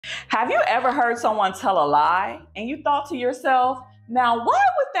Have you ever heard someone tell a lie and you thought to yourself, now why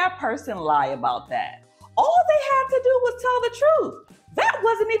would that person lie about that? All they had to do was tell the truth. That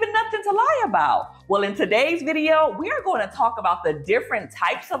wasn't even nothing to lie about. Well, in today's video, we are going to talk about the different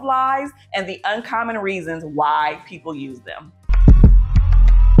types of lies and the uncommon reasons why people use them.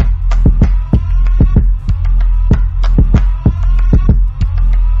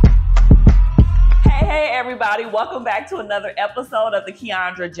 Hey everybody, welcome back to another episode of the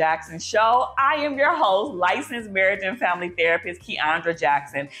Keandra Jackson Show. I am your host, licensed marriage and family therapist Keandra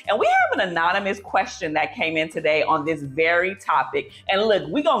Jackson. And we have an anonymous question that came in today on this very topic. And look,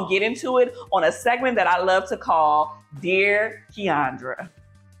 we're going to get into it on a segment that I love to call Dear Keandra.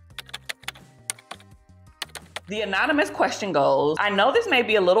 The anonymous question goes, I know this may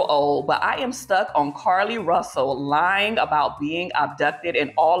be a little old, but I am stuck on Carlee Russell lying about being abducted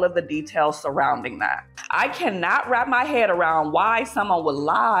and all of the details surrounding that. I cannot wrap my head around why someone would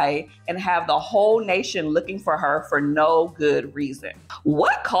lie and have the whole nation looking for her for no good reason.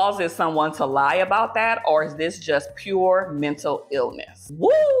 What causes someone to lie about that, or is this just pure mental illness?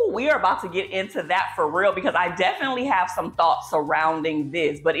 Woo! We are about to get into that for real because I definitely have some thoughts surrounding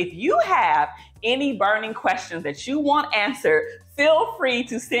this. But if you have any burning questions that you want answered, feel free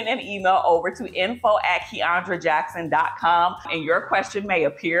to send an email over to info@KeandraJackson.com and your question may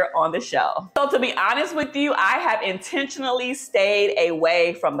appear on the show. So to be honest with you, I have intentionally stayed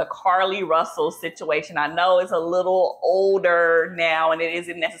away from the Carlee Russell situation. I know it's a little older now and it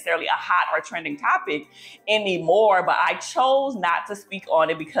isn't necessarily a hot or trending topic anymore, but I chose not to speak on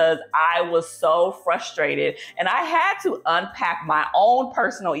it because I was so frustrated and I had to unpack my own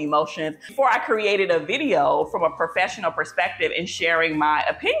personal emotions before I created a video from a professional perspective and sharing my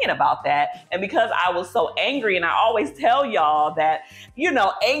opinion about that. And because I was so angry, and I always tell y'all that, you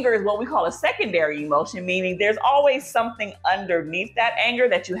know, anger is what we call a secondary emotion, meaning there's always something underneath that anger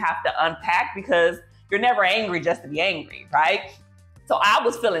that you have to unpack because you're never angry just to be angry, right? So I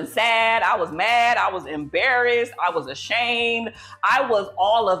was feeling sad, I was mad, I was embarrassed, I was ashamed, I was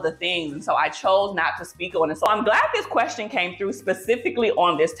all of the things. And so I chose not to speak on it. So I'm glad this question came through specifically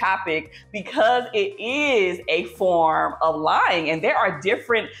on this topic because it is a form of lying. And there are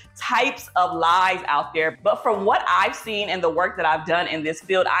different types of lies out there. But from what I've seen and the work that I've done in this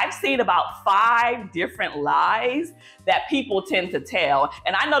field, I've seen about 5 different lies that people tend to tell.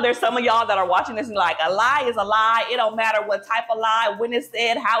 And I know there's some of y'all that are watching this and like, a lie is a lie. It don't matter what type of lie, when it's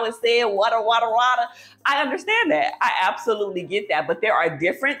said, how it's said, wada. I understand that. I absolutely get that. But there are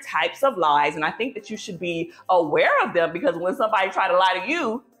different types of lies. And I think that you should be aware of them because when somebody try to lie to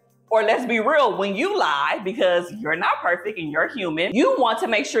you, or let's be real, when you lie, because you're not perfect and you're human, you want to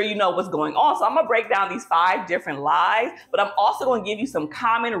make sure you know what's going on. So I'm gonna break down these 5 different lies, but I'm also gonna give you some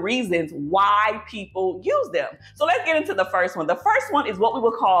common reasons why people use them. So let's get into the first one. The first one is what we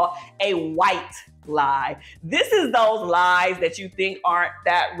would call a white lie. This is those lies that you think aren't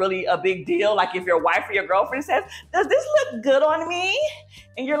that really a big deal. Like if your wife or your girlfriend says, does this look good on me?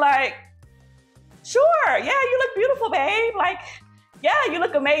 And you're like, sure, yeah, you look beautiful, babe. Like, yeah, you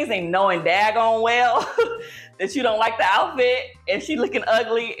look amazing, knowing daggone well that you don't like the outfit and she looking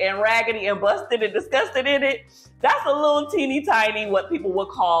ugly and raggedy and busted and disgusted in it. That's a little teeny tiny what people would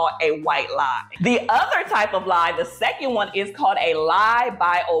call a white lie. The other type of lie, the second one, is called a lie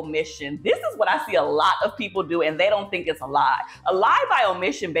by omission. This is what I see a lot of people do and they don't think it's a lie. A lie by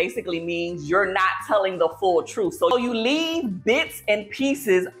omission basically means you're not telling the full truth. So you leave bits and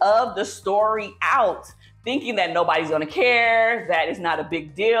pieces of the story out, thinking that nobody's gonna care, that it's not a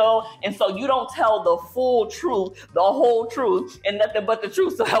big deal. And so you don't tell the full truth, the whole truth, and nothing but the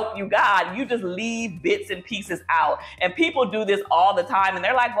truth, so help you God. You just leave bits and pieces out. And people do this all the time. And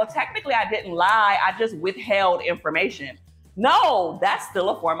they're like, well, technically I didn't lie. I just withheld information. No, that's still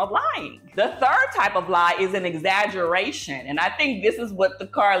a form of lying. The third type of lie is an exaggeration. And I think this is what the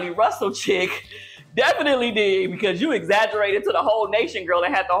Carlee Russell chick definitely did, because you exaggerated to the whole nation, girl,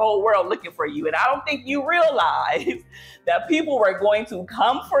 and had the whole world looking for you. And I don't think you realize that people were going to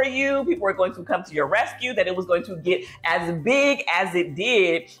come for you. People were going to come to your rescue, that it was going to get as big as it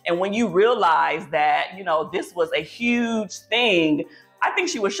did. And when you realize that, you know, this was a huge thing, I think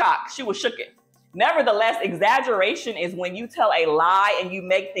she was shocked. She was shooken. Nevertheless, exaggeration is when you tell a lie and you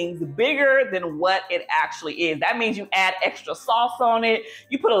make things bigger than what it actually is. That means you add extra sauce on it.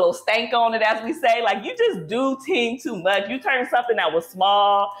 You put a little stank on it, as we say. Like, you just do too much. You turn something that was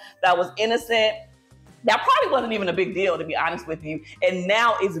small, that was innocent, that probably wasn't even a big deal, to be honest with you, and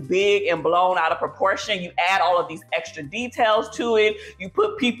now it's big and blown out of proportion. You add all of these extra details to it. You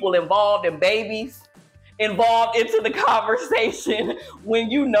put people involved and babies involved into the conversation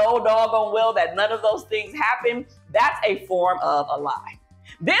when you know doggone well that none of those things happen. That's a form of a lie.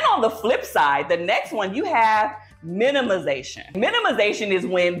 Then on the flip side, the next one, you have minimization. Minimization is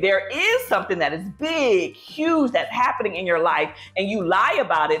when there is something that is big, huge, that's happening in your life, and you lie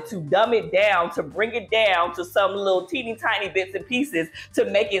about it to dumb it down, to bring it down to some little teeny tiny bits and pieces to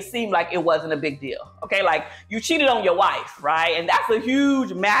make it seem like it wasn't a big deal. Okay, like you cheated on your wife, right? And that's a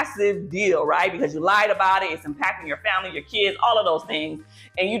huge, massive deal, right? Because you lied about it, it's impacting your family, your kids, all of those things.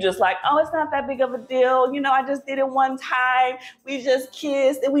 And you just like, oh, it's not that big of a deal. You know, I just did it one time. We just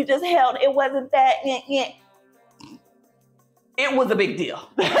kissed and we just held. It wasn't that. It was a big deal.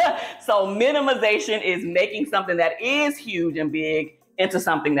 So minimization is making something that is huge and big into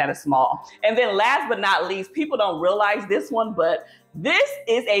something that is small. And then last but not least, people don't realize this one, but this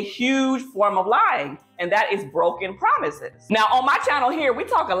is a huge form of lying, and that is broken promises. Now, on my channel here, we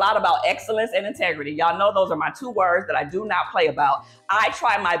talk a lot about excellence and integrity. Y'all know those are my two words that I do not play about. I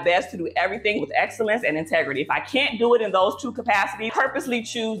try my best to do everything with excellence and integrity. If I can't do it in those two capacities, purposely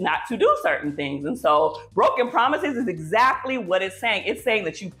choose not to do certain things. And so broken promises is exactly what it's saying. It's saying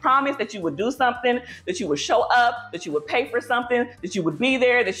that you promised that you would do something, that you would show up, that you would pay for something, that you would be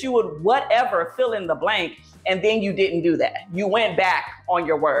there, that you would whatever, fill in the blank. And then you didn't do that. You went back on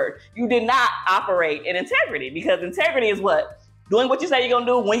your word. You did not operate in integrity, because integrity is what? Doing what you say you're gonna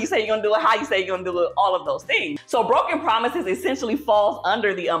do, when you say you're gonna do it, how you say you're gonna do it, all of those things. So broken promises essentially falls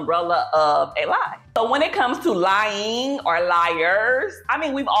under the umbrella of a lie. So when it comes to lying or liars, I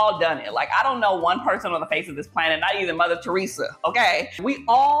mean, we've all done it. Like, I don't know one person on the face of this planet, not even Mother Teresa, okay? We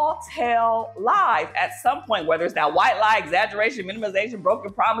all tell lies at some point, whether it's that white lie, exaggeration, minimization,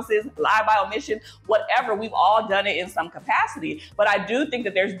 broken promises, lie by omission, whatever, we've all done it in some capacity. But I do think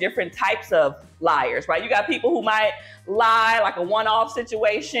that there's different types of liars, right? You got people who might lie like a one-off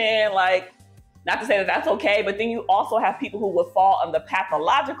situation, like, not to say that that's okay, but then you also have people who would fall under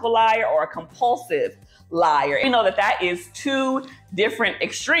pathological liar or a compulsive liar. You know that is two different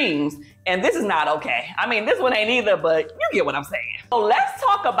extremes, and this is not okay. I mean, this one ain't either, but you get what I'm saying. So let's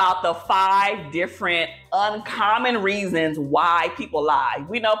talk about the 5 different uncommon reasons why people lie.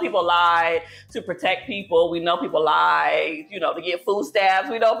 We know people lie to protect people. We know people lie, you know, to get food stamps.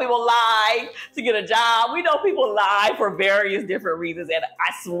 We know people lie to get a job. We know people lie for various different reasons. And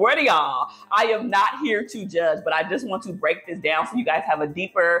I swear to y'all, I am not here to judge, but I just want to break this down so you guys have a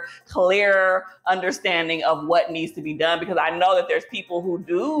deeper, clearer understanding of what needs to be done, because I know that there's people who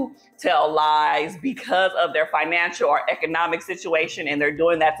do tell lies because of their financial or economic situation, and they're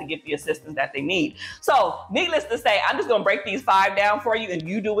doing that to get the assistance that they need. So needless to say, I'm just gonna break these 5 down for you, and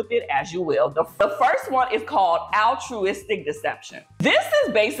you do with it as you will. The first one is called altruistic deception. This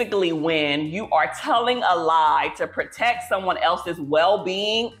is basically when you are telling a lie to protect someone else's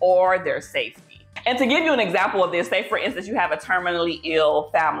well-being or their safety. And to give you an example of this, say for instance, you have a terminally ill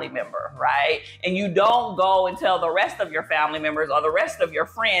family member, right? And you don't go and tell the rest of your family members or the rest of your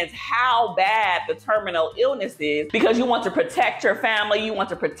friends how bad the terminal illness is, because you want to protect your family, you want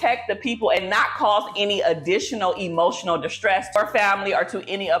to protect the people and not cause any additional emotional distress to your family or to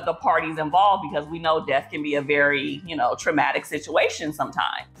any of the parties involved, because we know death can be a very, traumatic situation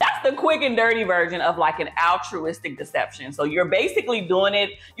sometimes. That's the quick and dirty version of like an altruistic deception. So you're basically doing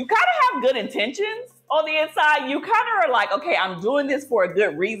it, you kind of have good intentions on the inside. You kind of are like, okay, I'm doing this for a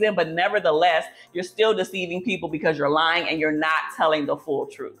good reason, but nevertheless, you're still deceiving people because you're lying and you're not telling the full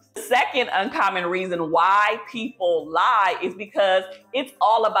truth. The second uncommon reason why people lie is because it's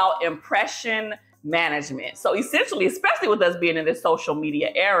all about impression management. So essentially, especially with us being in this social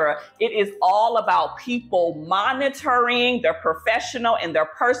media era, it is all about people monitoring their professional and their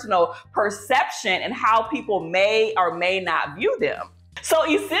personal perception and how people may or may not view them. So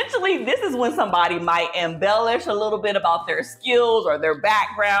essentially, this is when somebody might embellish a little bit about their skills or their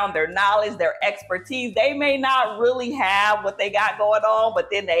background, their knowledge, their expertise. They may not really have what they got going on, but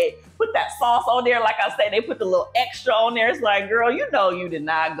then they put that sauce on there. Like I say, they put the little extra on there. It's like, girl, you know you did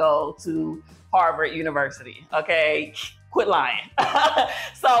not go to Harvard University, okay? Quit lying.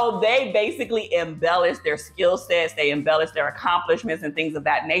 So they basically embellish their skill sets, they embellish their accomplishments and things of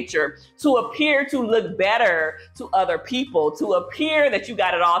that nature to appear to look better to other people, to appear that you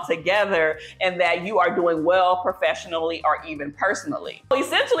got it all together and that you are doing well professionally or even personally. So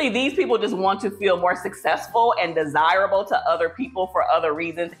essentially, these people just want to feel more successful and desirable to other people for other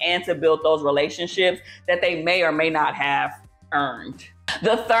reasons and to build those relationships that they may or may not have earned.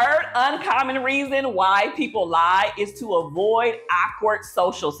 The third uncommon reason why people lie is to avoid awkward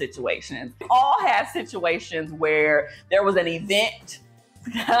social situations. We all had situations where there was an event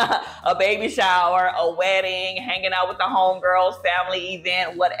a baby shower, a wedding, hanging out with the homegirls, family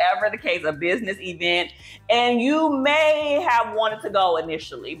event, whatever the case, a business event. And you may have wanted to go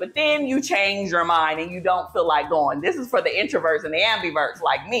initially, but then you change your mind and you don't feel like going. This is for the introverts and the ambiverts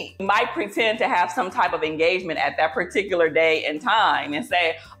like me. You might pretend to have some type of engagement at that particular day and time and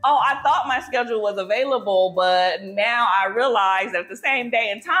say, oh, I thought my schedule was available, but now I realize that at the same day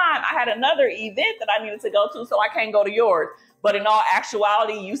and time, I had another event that I needed to go to, so I can't go to yours. But in all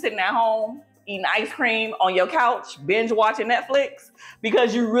actuality, you sitting at home eating ice cream on your couch, binge watching Netflix,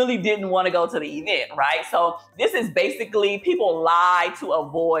 because you really didn't want to go to the event, right? So this is basically people lie to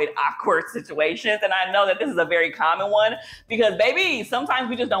avoid awkward situations. And I know that this is a very common one because, baby, sometimes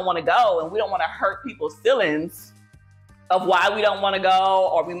we just don't want to go and we don't want to hurt people's feelings of why we don't want to go,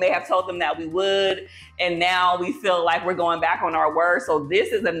 or we may have told them that we would, and now we feel like we're going back on our word. So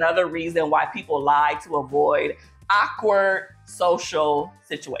this is another reason why people lie to avoid awkward social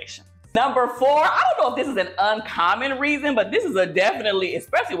situations. Number 4, I don't know if this is an uncommon reason, but this is a definitely,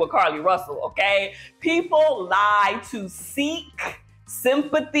 especially with Carlee Russell, okay? People lie to seek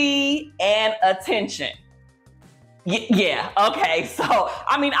sympathy and attention. Yeah, okay. So,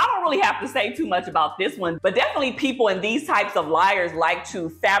 I mean, I don't really have to say too much about this one, but definitely people in these types of liars like to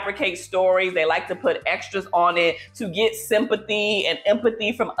fabricate stories. They like to put extras on it to get sympathy and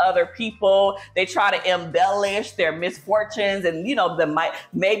empathy from other people. They try to embellish their misfortunes and, you know,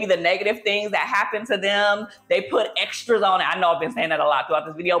 maybe the negative things that happen to them. They put extras on it. I know I've been saying that a lot throughout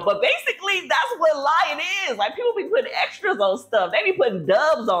this video, but basically that's what lying is. Like, people be putting extras on stuff. They be putting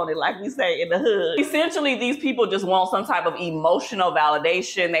dubs on it, like we say in the hood. Essentially, these people just want some type of emotional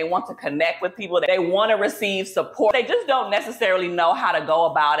validation. They want to connect with people. They want to receive support. They just don't necessarily know how to go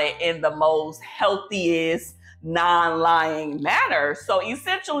about it in the most healthiest, non-lying manner. So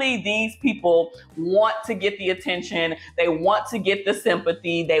essentially, these people want to get the attention. They want to get the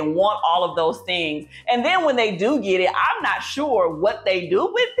sympathy. They want all of those things. And then when they do get it, I'm not sure what they do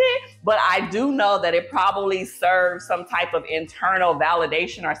with it, but I do know that it probably serves some type of internal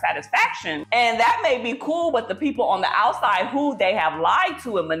validation or satisfaction. And that may be cool, but the people on the outside who they have lied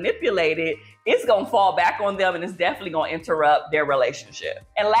to and manipulated, it's going to fall back on them, and it's definitely going to interrupt their relationship.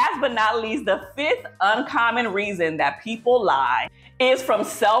 And last but not least, the 5th uncommon reason that people lie is from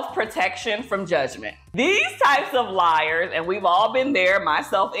self-protection from judgment. These types of liars, and we've all been there,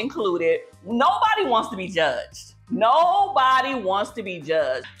 myself included, nobody wants to be judged. Nobody wants to be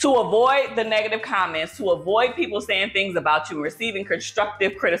judged. To avoid the negative comments, to avoid people saying things about you and receiving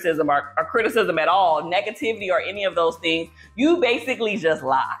constructive criticism or criticism at all, negativity or any of those things, you basically just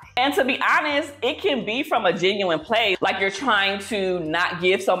lie. And to be honest, it can be from a genuine place, like you're trying to not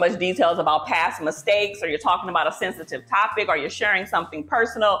give so much details about past mistakes, or you're talking about a sensitive topic, or you're sharing something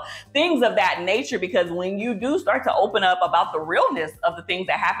personal, things of that nature, because when you do start to open up about the realness of the things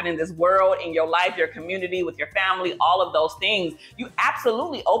that happen in this world, in your life, your community, with your family, all of those things, you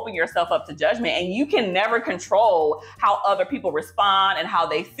absolutely open yourself up to judgment, and you can never control how other people respond and how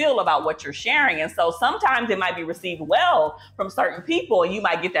they feel about what you're sharing. And so sometimes it might be received well from certain people, and you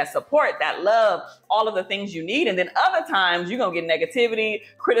might get that support, that love, all of the things you need. And then other times you're going to get negativity,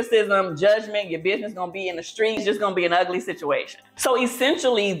 criticism, judgment. Your business going to be in the streets. It's just going to be an ugly situation. So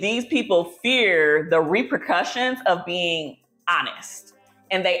essentially, these people fear the repercussions of being honest.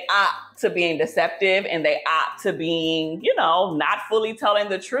 And they opt to being deceptive, and they opt to being, you know, not fully telling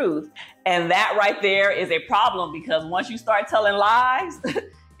the truth. And that right there is a problem, because once you start telling lies,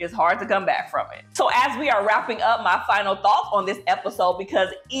 it's hard to come back from it. So as we are wrapping up, my final thoughts on this episode, because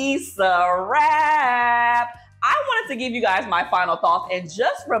it's a wrap, I wanted to give you guys my final thoughts and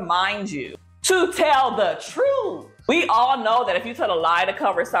just remind you to tell the truth. We all know that if you tell a lie to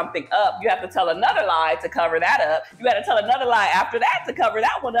cover something up, you have to tell another lie to cover that up. You got to tell another lie after that to cover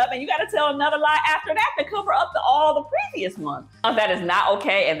that one up. And you got to tell another lie after that to cover up all the previous ones. That is not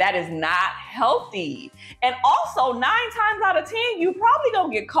okay, and that is not healthy. And also, 9 times out of 10, you probably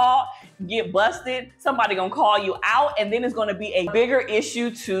gonna get caught, get busted. Somebody gonna call you out, and then it's gonna be a bigger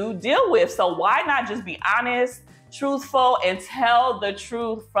issue to deal with. So why not just be honest, truthful, and tell the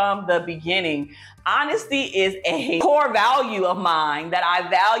truth from the beginning? Honesty is a core value of mine that I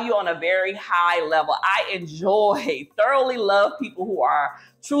value on a very high level. I thoroughly love people who are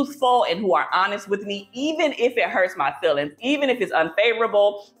truthful and who are honest with me, even if it hurts my feelings, even if it's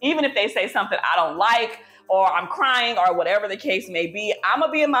unfavorable, even if they say something I don't like, or I'm crying, or whatever the case may be. I'm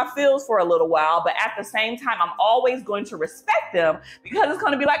gonna be in my feels for a little while, but at the same time, I'm always going to respect them, because it's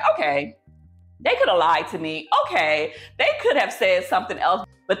gonna be like, okay, they could have lied to me. Okay, they could have said something else,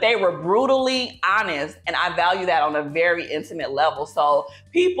 but they were brutally honest, and I value that on a very intimate level. So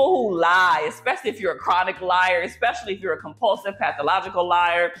people who lie, especially if you're a chronic liar, especially if you're a compulsive, pathological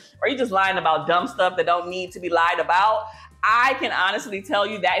liar, or you're just lying about dumb stuff that don't need to be lied about, I can honestly tell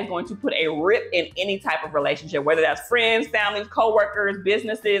you that is going to put a rip in any type of relationship, whether that's friends, families, coworkers,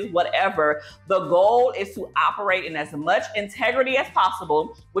 businesses, whatever. The goal is to operate in as much integrity as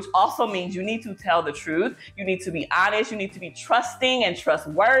possible, which also means you need to tell the truth. You need to be honest. You need to be trusting and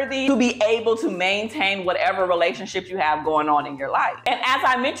trustworthy to be able to maintain whatever relationships you have going on in your life. And as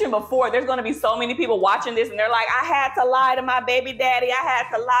I mentioned before, there's going to be so many people watching this and they're like, I had to lie to my baby daddy. I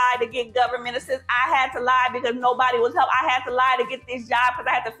had to lie to get government assistance. I had to lie because nobody was helping. I had to lie to get this job because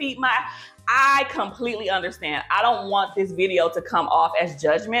I had to feed I completely understand. I don't want this video to come off as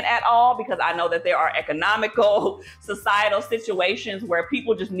judgment at all, because I know that there are economical, societal situations where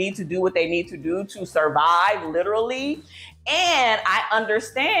people just need to do what they need to do to survive, literally. And I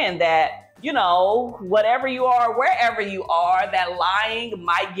understand that, you know, whatever you are, wherever you are, that lying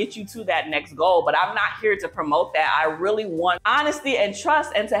might get you to that next goal. But I'm not here to promote that. I really want honesty and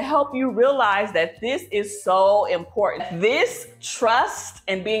trust, and to help you realize that this is so important. This trust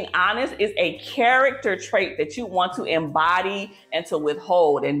and being honest is a character trait that you want to embody and to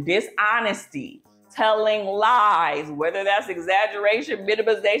withhold. And dishonesty, telling lies, whether that's exaggeration,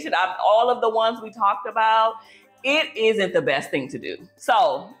 minimization, all of the ones we talked about, it isn't the best thing to do.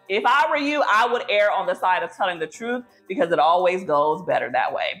 So if I were you, I would err on the side of telling the truth, because it always goes better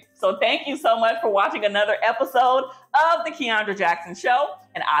that way. So thank you so much for watching another episode of The Keandra Jackson Show,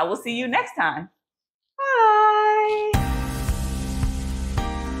 and I will see you next time. Bye.